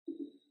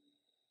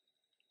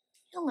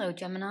Hello,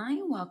 Gemini.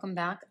 Welcome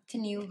back to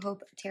New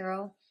Hope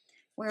Tarot,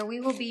 where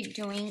we will be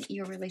doing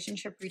your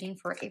relationship reading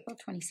for April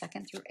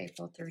 22nd through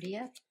April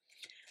 30th.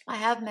 I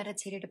have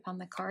meditated upon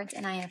the cards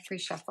and I have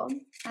pre-shuffled.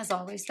 As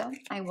always, though,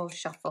 I will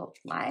shuffle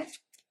live.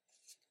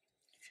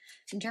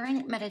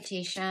 During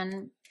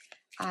meditation,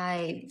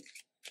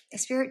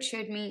 Spirit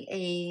showed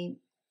me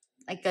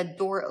a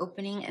door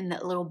opening and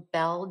that little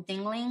bell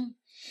dingling.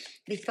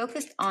 They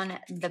focused on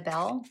the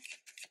bell,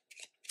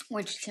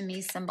 which to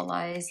me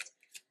symbolized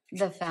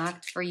the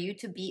fact for you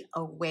to be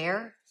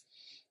aware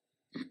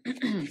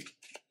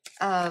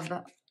of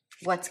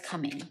what's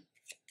coming.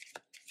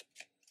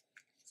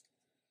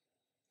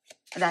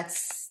 That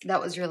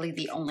was really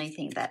the only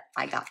thing that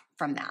I got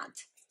from that.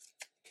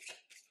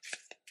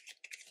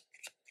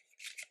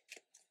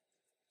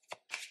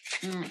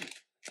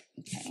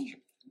 Okay.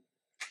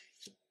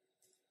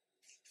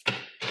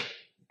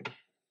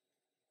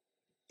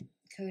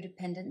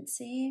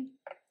 Codependency.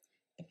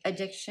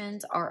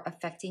 Addictions are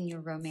affecting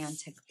your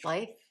romantic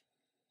life.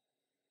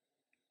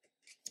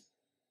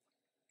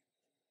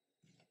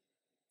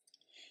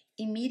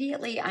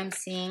 Immediately, I'm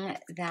seeing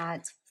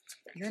that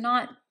you're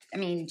not,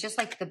 just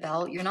like the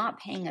bell, you're not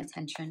paying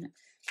attention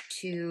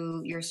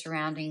to your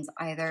surroundings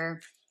either.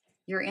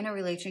 You're in a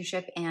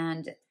relationship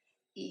and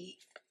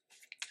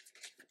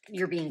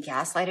you're being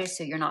gaslighted,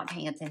 so you're not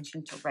paying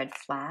attention to red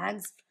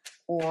flags.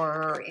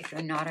 Or if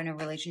you're not in a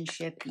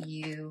relationship,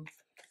 you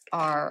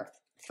are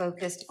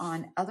focused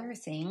on other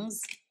things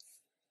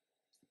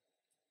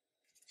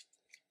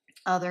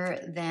other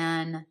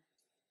than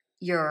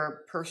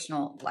your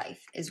personal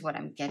life is what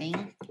I'm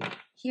getting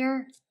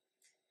here.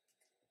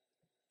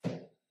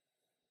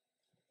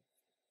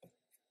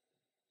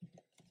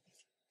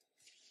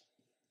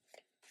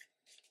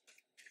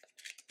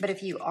 But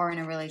if you are in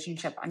a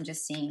relationship, I'm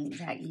just seeing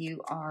that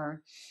you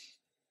are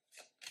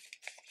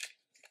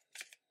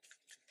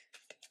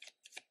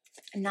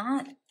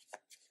not,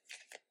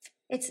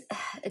 it's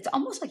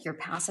almost like you're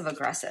passive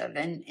aggressive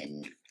and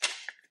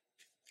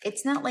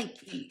it's not like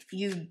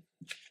you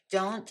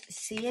don't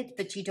see it,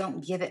 but you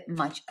don't give it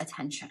much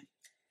attention.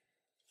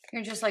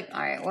 You're just like, all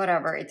right,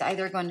 whatever. It's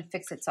either going to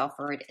fix itself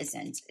or it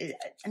isn't.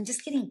 I'm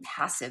just getting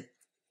passive.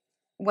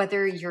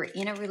 Whether you're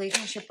in a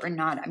relationship or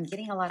not, I'm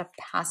getting a lot of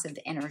passive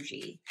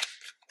energy.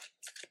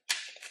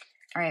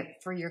 All right,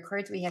 for your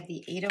cards, we have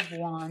the Eight of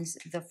Wands,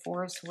 the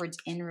Four of Swords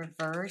in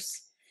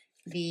reverse,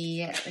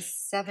 the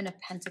Seven of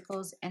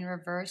Pentacles in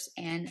reverse,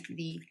 and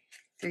the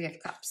Three of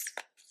Cups.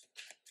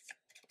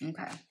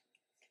 Okay.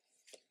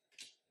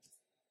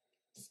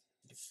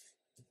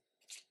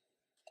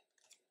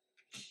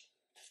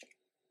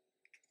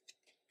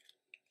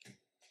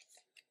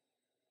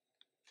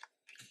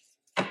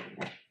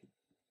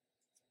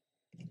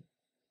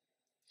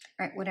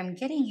 All right, what I'm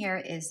getting here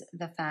is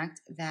the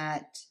fact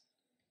that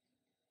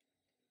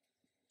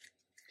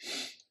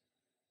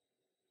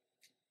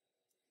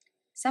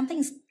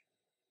something's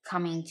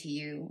coming to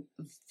you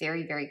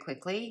very, very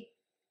quickly.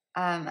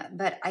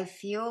 But I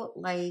feel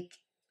like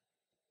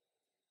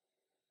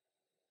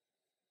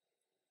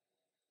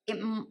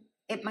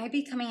it might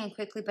be coming in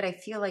quickly, but I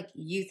feel like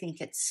you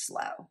think it's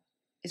slow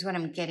is what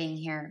I'm getting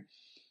here.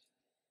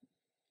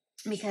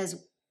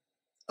 Because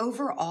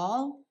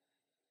overall,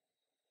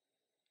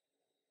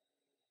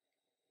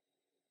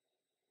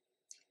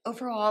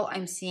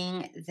 I'm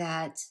seeing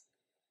that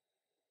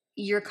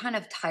you're kind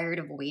of tired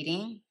of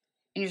waiting.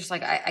 And you're just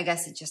like, I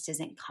guess it just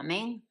isn't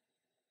coming.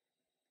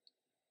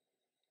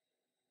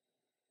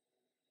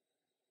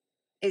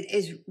 It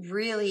is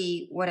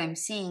really what I'm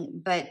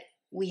seeing. But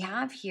we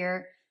have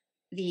here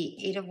the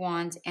Eight of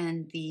Wands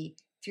and the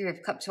Three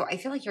of Cups. So I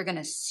feel like you're going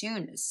to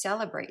soon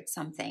celebrate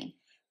something.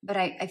 But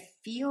I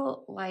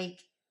feel like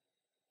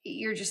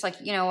you're just like,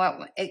 you know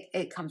what?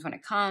 It comes when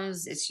it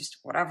comes. It's just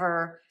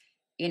whatever.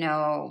 You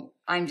know,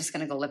 I'm just going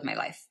to go live my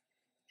life.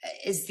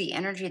 Is the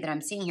energy that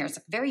I'm seeing here. It's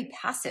very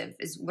passive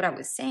is what I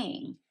was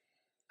saying.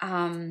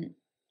 And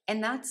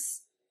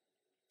that's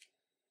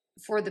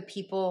for the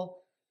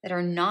people that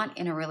are not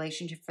in a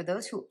relationship. For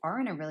those who are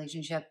in a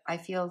relationship, I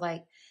feel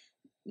like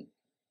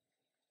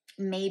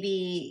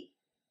maybe,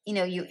 you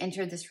know, you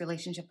entered this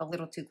relationship a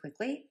little too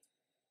quickly.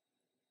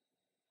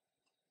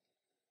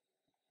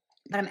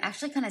 But I'm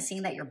actually kind of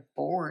seeing that you're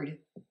bored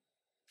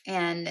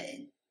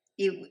and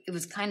it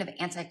was kind of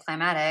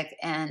anticlimactic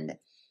and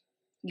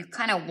you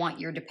kind of want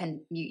your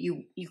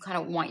you kind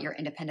of want your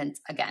independence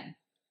again,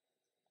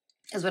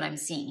 is what I'm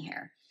seeing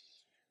here.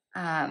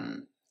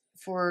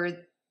 For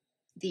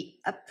the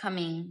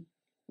upcoming,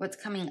 what's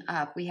coming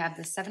up, we have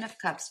the Seven of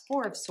Cups,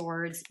 Four of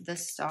Swords, the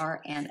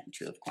Star, and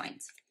Two of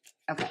Coins.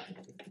 Okay.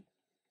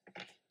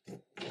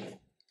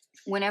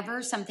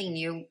 Whenever something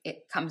new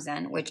it comes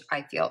in, which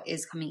I feel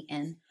is coming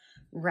in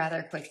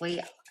rather quickly,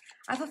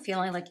 I have a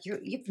feeling like you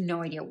have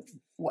no idea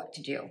what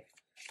to do.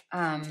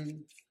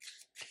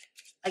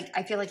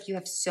 I feel like you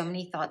have so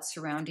many thoughts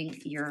surrounding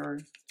your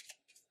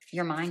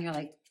mind. You're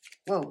like,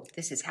 whoa,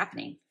 this is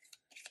happening.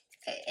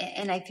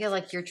 And I feel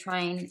like you're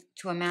trying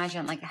to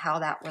imagine like how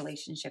that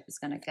relationship is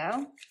going to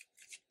go.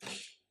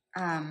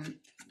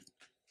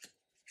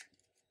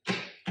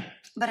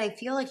 But I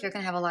feel like you're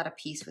going to have a lot of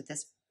peace with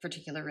this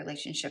particular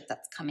relationship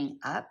that's coming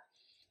up,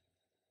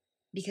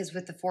 because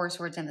with the Four of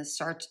Swords and the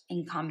Stars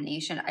in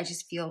combination, I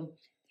just feel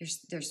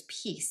there's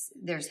peace,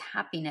 there's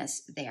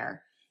happiness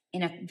there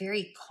in a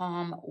very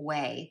calm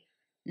way,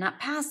 not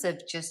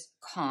passive, just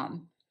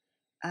calm.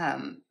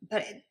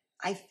 But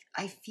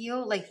I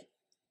feel like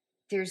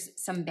there's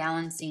some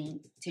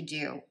balancing to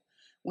do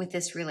with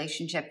this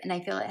relationship, and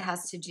I feel it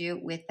has to do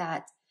with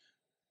that,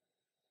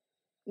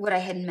 what I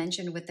had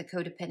mentioned with the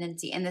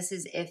codependency. And this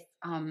is if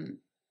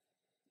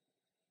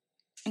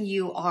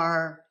you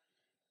are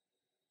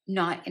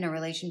not in a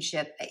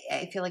relationship.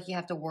 I feel like you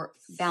have to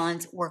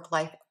balance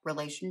work-life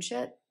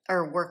relationship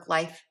or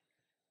work-life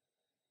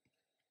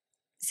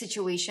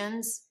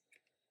situations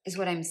is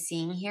what I'm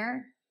seeing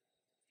here.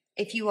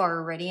 If you are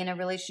already in a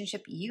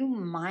relationship, you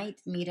might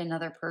meet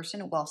another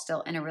person while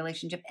still in a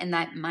relationship, and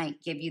that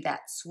might give you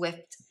that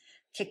swift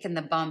kick in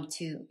the bum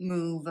to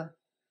move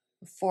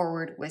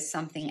forward with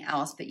something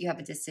else, but you have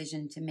a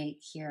decision to make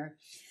here.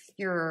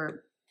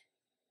 Your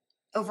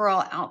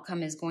overall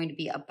outcome is going to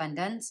be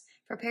abundance.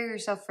 Prepare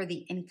yourself for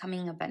the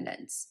incoming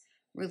abundance.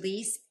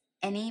 Release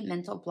any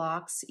mental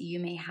blocks you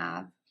may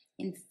have.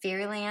 In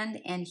fairyland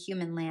and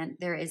human land,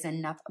 there is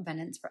enough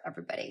abundance for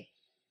everybody,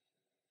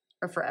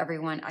 or for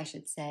everyone, I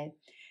should say.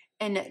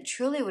 And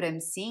truly what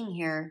I'm seeing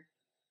here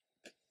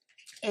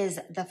is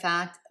the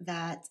fact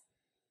that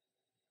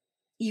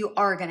you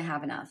are going to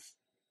have enough.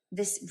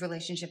 This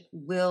relationship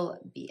will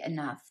be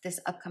enough. This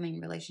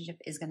upcoming relationship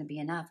is going to be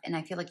enough. And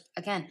I feel like,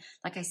 again,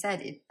 like I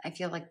said, I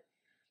feel like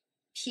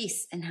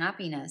peace and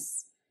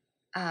happiness.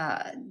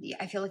 I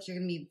feel like you're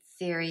going to be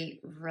very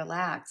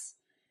relaxed.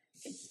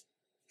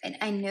 And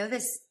I know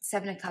this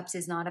Seven of Cups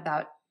is not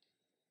about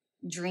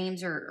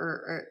dreams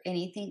or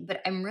anything,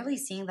 but I'm really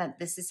seeing that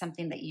this is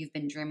something that you've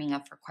been dreaming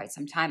of for quite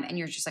some time. And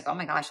you're just like, oh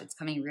my gosh, it's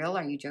coming real.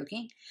 Are you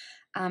joking?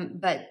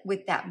 But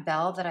with that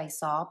bell that I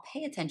saw,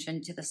 pay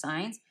attention to the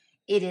signs.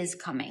 It is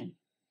coming.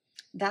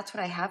 That's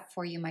what I have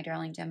for you, my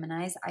darling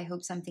Geminis. I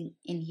hope something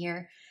in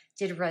here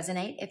did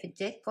resonate. If it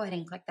did, go ahead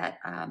and click that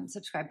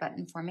subscribe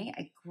button for me.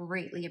 I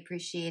greatly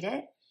appreciate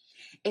it.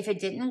 If it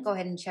didn't, go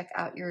ahead and check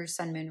out your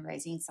sun, moon,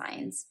 rising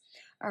signs.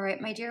 All right,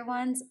 my dear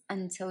ones,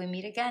 until we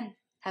meet again,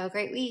 have a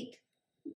great week.